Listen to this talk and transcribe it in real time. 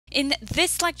In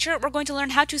this lecture, we're going to learn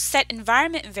how to set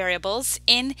environment variables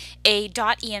in a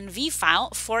 .env file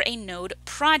for a node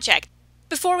project.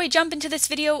 Before we jump into this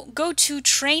video, go to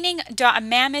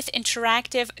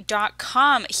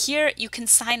training.mammoethinteractive.com. Here you can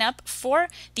sign up for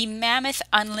the Mammoth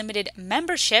Unlimited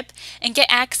membership and get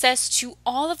access to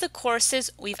all of the courses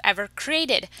we've ever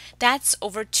created. That's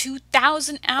over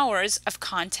 2,000 hours of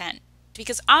content.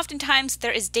 Because oftentimes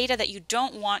there is data that you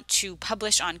don't want to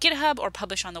publish on GitHub or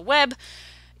publish on the web.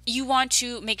 You want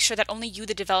to make sure that only you,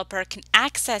 the developer, can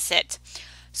access it.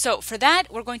 So for that,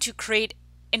 we're going to create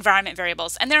environment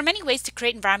variables. And there are many ways to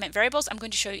create environment variables. I'm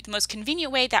going to show you the most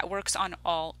convenient way that works on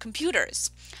all computers.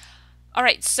 All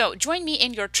right, so join me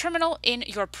in your terminal in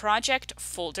your project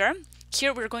folder.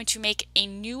 Here we're going to make a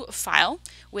new file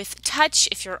with Touch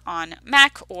if you're on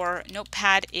Mac or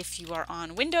Notepad if you are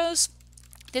on Windows.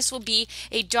 This will be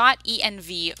a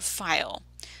 .env file.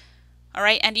 All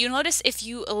right, and you'll notice if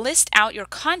you list out your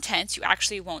contents, you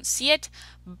actually won't see it,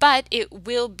 but it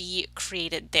will be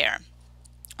created there.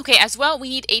 Okay, as well, we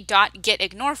need a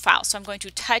 .getignore file. So I'm going to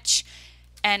touch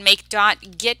and make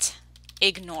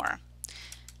 .getignore.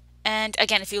 And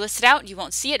again, if you list it out, you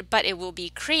won't see it, but it will be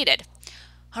created.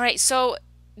 All right, so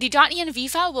the .env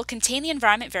file will contain the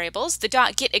environment variables. The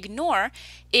 .getignore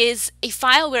is a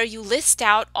file where you list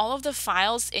out all of the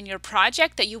files in your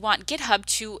project that you want GitHub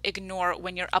to ignore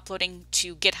when you're uploading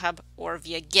to GitHub or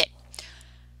via Git.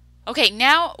 Okay,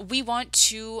 now we want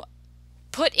to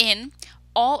put in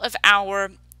all of our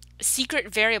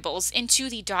secret variables into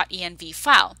the .env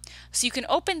file. So you can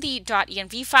open the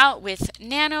 .env file with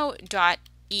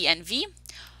nano.env,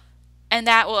 and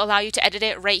that will allow you to edit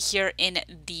it right here in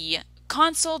the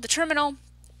console, the terminal,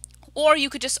 or you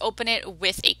could just open it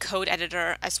with a code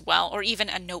editor as well, or even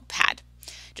a notepad.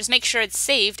 Just make sure it's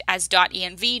saved as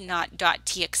 .env, not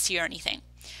 .txt or anything.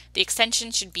 The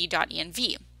extension should be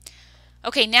 .env.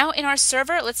 Okay, now in our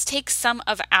server, let's take some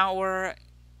of our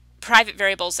private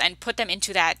variables and put them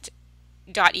into that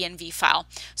 .env file.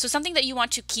 So something that you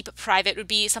want to keep private would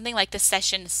be something like the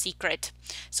session secret.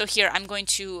 So here I'm going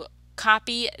to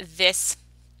copy this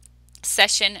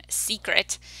session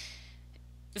secret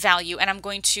value and I'm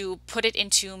going to put it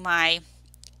into my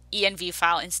env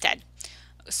file instead.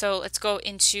 So let's go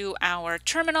into our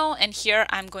terminal, and here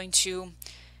I'm going to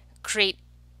create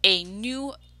a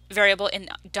new variable in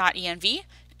 .env.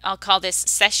 I'll call this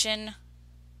session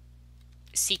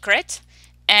secret,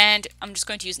 and I'm just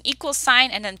going to use an equal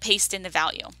sign and then paste in the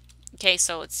value. Okay,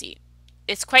 so let's see.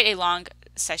 It's quite a long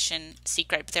session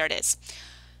secret, but there it is.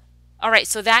 All right,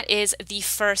 so that is the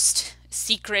first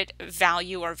secret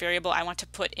value or variable I want to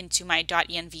put into my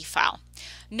 .env file.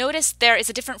 Notice there is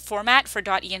a different format for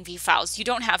 .env files. You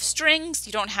don't have strings,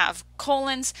 you don't have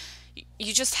colons,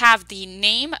 you just have the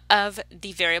name of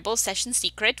the variable, session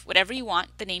secret, whatever you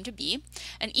want the name to be,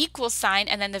 an equal sign,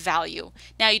 and then the value.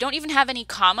 Now you don't even have any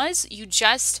commas, you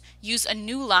just use a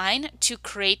new line to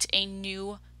create a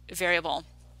new variable.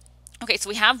 Okay, so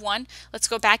we have one. Let's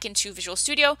go back into Visual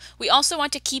Studio. We also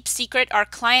want to keep secret our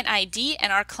client ID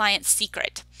and our client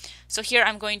secret. So here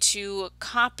I'm going to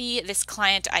copy this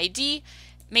client ID.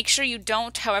 Make sure you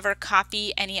don't, however,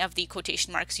 copy any of the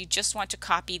quotation marks. You just want to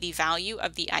copy the value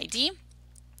of the ID.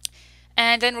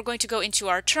 And then we're going to go into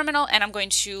our terminal, and I'm going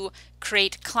to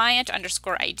create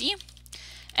client_ID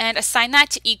and assign that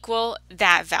to equal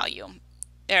that value.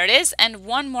 There it is, and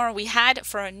one more we had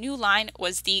for a new line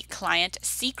was the client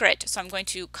secret. So I'm going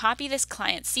to copy this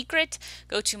client secret,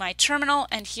 go to my terminal,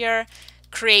 and here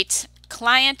create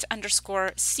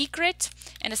client_secret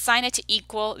and assign it to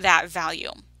equal that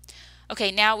value.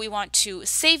 Okay, now we want to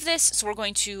save this, so we're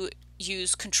going to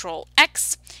use Control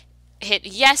X, hit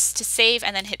yes to save,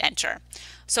 and then hit enter.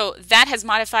 So that has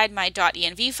modified my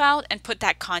 .env file and put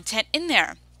that content in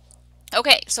there.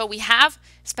 Okay, so we have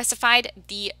specified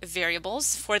the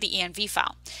variables for the env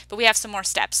file, but we have some more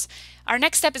steps. Our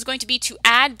next step is going to be to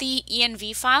add the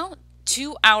env file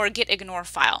to our getignore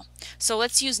file. So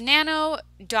let's use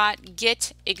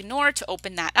nano.getignore to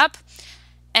open that up,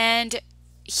 and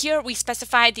here we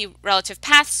specified the relative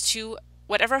paths to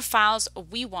whatever files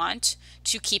we want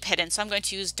to keep hidden. So I'm going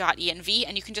to use .env,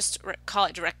 and you can just call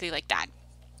it directly like that.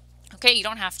 Okay, you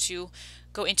don't have to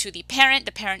go into the parent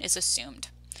is assumed.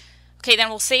 Okay, then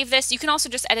we'll save this. You can also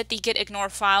just edit the getignore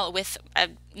file with a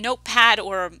notepad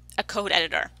or a code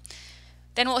editor.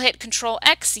 Then we'll hit Control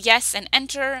X, yes, and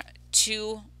enter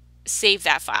to save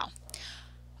that file.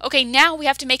 Okay, now we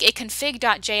have to make a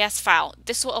config.js file.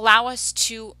 This will allow us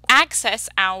to access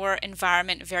our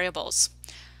environment variables.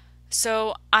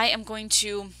 So I am going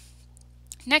to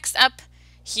next up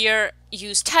Here,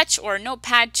 use Touch or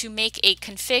Notepad to make a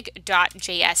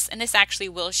config.js, and this actually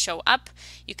will show up.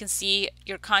 You can see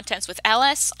your contents with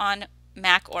ls on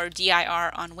Mac or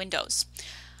dir on Windows.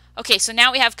 Okay, so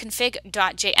now we have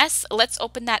config.js. Let's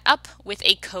open that up with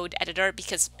a code editor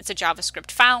because it's a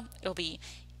JavaScript file. It'll be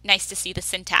nice to see the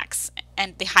syntax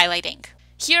and the highlighting.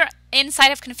 Here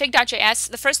inside of config.js,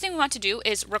 the first thing we want to do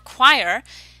is require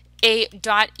a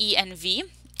 .env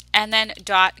and then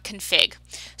 .config.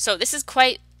 So this is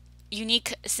quite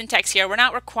unique syntax here. We're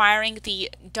not requiring the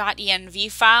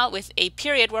 .env file with a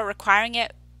period. We're requiring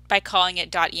it by calling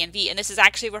it .env, and this is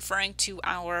actually referring to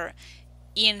our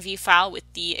env file with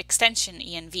the extension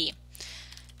env.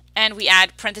 And we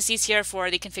add parentheses here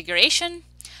for the configuration.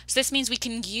 So this means we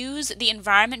can use the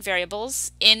environment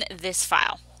variables in this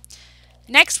file.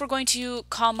 Next, we're going to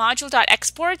call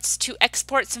module.exports to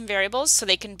export some variables so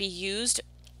they can be used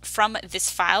from this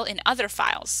file in other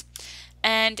files.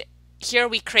 And here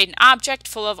we create an object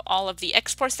full of all of the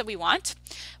exports that we want.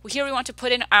 Here we want to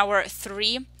put in our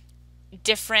 3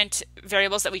 different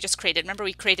variables that we just created. Remember,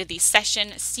 we created the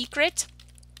session secret,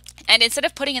 and instead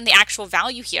of putting in the actual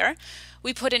value here,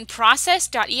 we put in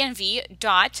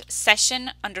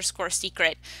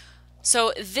process.env.session_secret.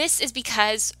 So this is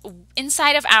because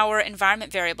inside of our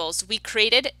environment variables, we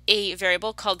created a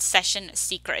variable called session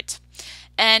secret,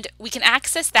 and we can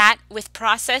access that with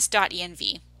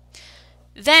process.env.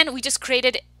 Then we just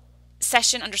created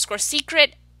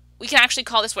session_secret. We can actually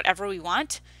call this whatever we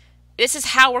want. This is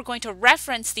how we're going to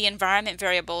reference the environment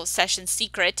variable session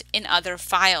secret in other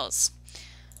files.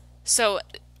 So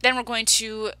then we're going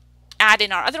to add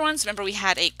in our other ones. Remember, we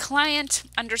had a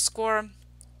client_secret.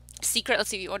 Let's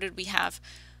see, what did we have?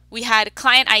 We had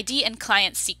client ID and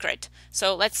client secret.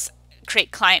 So let's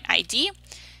create client ID.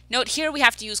 Note here we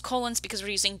have to use colons because we're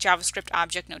using JavaScript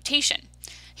object notation.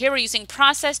 Here we're using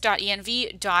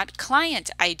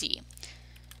process.env.clientID.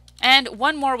 And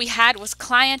one more we had was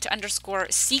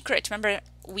client_secret. Remember,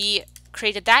 we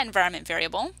created that environment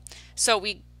variable. So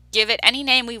we give it any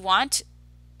name we want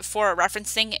for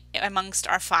referencing amongst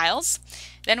our files.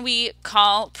 Then we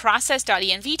call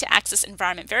process.env to access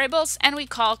environment variables, and we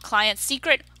call client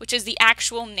secret, which is the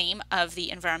actual name of the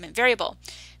environment variable.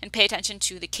 And pay attention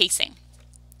to the casing.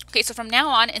 Okay, so from now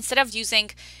on, instead of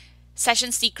using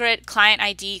session secret, client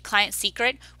ID, client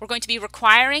secret, we're going to be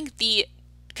requiring the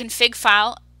config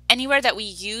file anywhere that we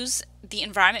use the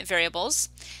environment variables,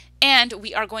 and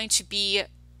we are going to be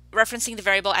referencing the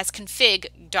variable as config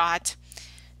dot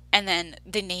and then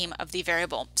the name of the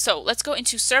variable. So let's go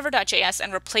into server.js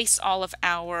and replace all of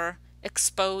our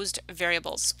exposed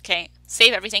variables. Okay,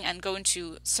 save everything and go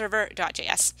into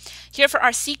server.js. Here for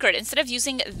our secret, instead of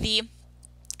using the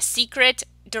secret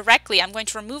directly, I'm going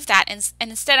to remove that, and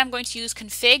instead I'm going to use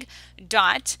config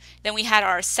dot, then we had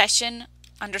our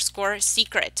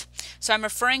session_secret. So I'm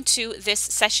referring to this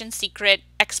session secret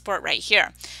export right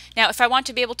here. Now, if I want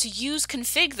to be able to use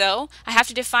config though, I have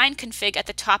to define config at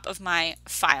the top of my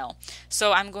file.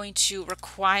 So I'm going to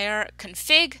require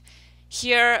config.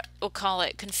 Here we'll call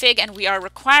it config, and we are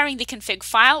requiring the config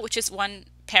file, which is one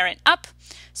parent up.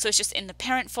 So it's just in the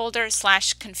parent folder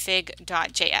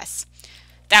 /config.js.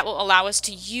 That will allow us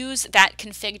to use that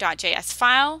config.js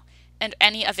file and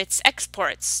any of its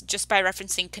exports just by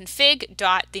referencing config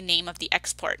dot the name of the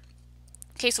export.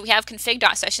 Okay, so we have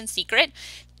config.sessionSecret.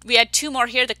 We had 2 more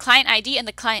here, the client ID and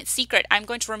the client secret. I'm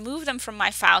going to remove them from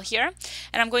my file here,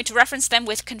 and I'm going to reference them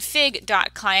with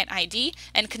config.clientID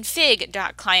and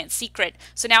config.clientSecret.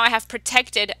 So now I have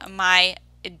protected my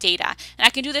data, and I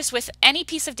can do this with any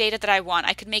piece of data that I want.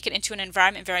 I could make it into an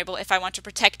environment variable if I want to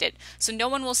protect it. So no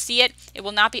one will see it. It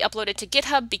will not be uploaded to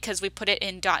GitHub because we put it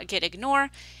in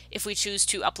 .gitignore. If we choose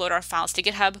to upload our files to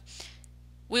GitHub,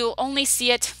 we will only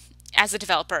see it as a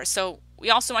developer. So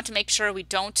we also want to make sure we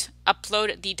don't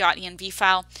upload the .env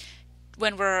file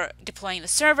when we're deploying the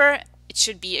server. It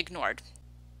should be ignored.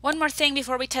 One more thing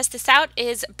before we test this out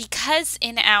is because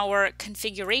in our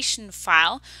configuration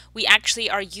file we actually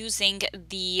are using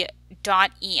the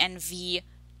 .env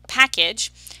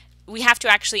package, we have to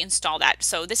actually install that.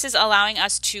 So this is allowing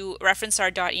us to reference our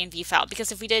 .env file,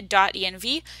 because if we did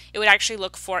 .env, it would actually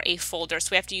look for a folder. So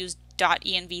we have to use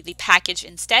 .env, the package,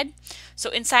 instead.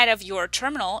 So inside of your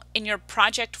terminal, in your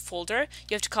project folder,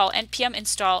 you have to call npm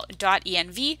install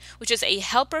 .env, which is a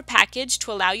helper package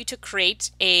to allow you to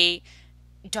create a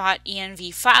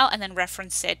 .env file and then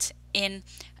reference it in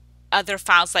other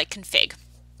files like config.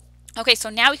 Okay, so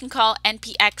now we can call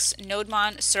npx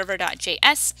nodemon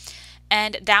server.js,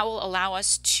 and that will allow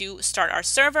us to start our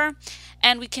server,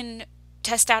 and we can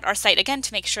test out our site again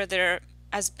to make sure there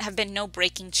have been no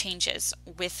breaking changes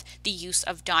with the use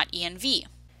of .env.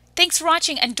 Thanks for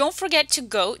watching, and don't forget to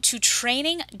go to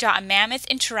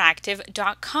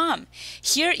training.mammoethinteractive.com.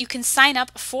 Here you can sign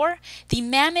up for the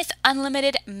Mammoth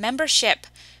Unlimited membership,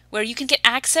 where you can get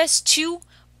access to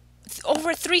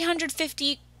over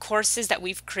 350 courses that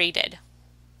we've created.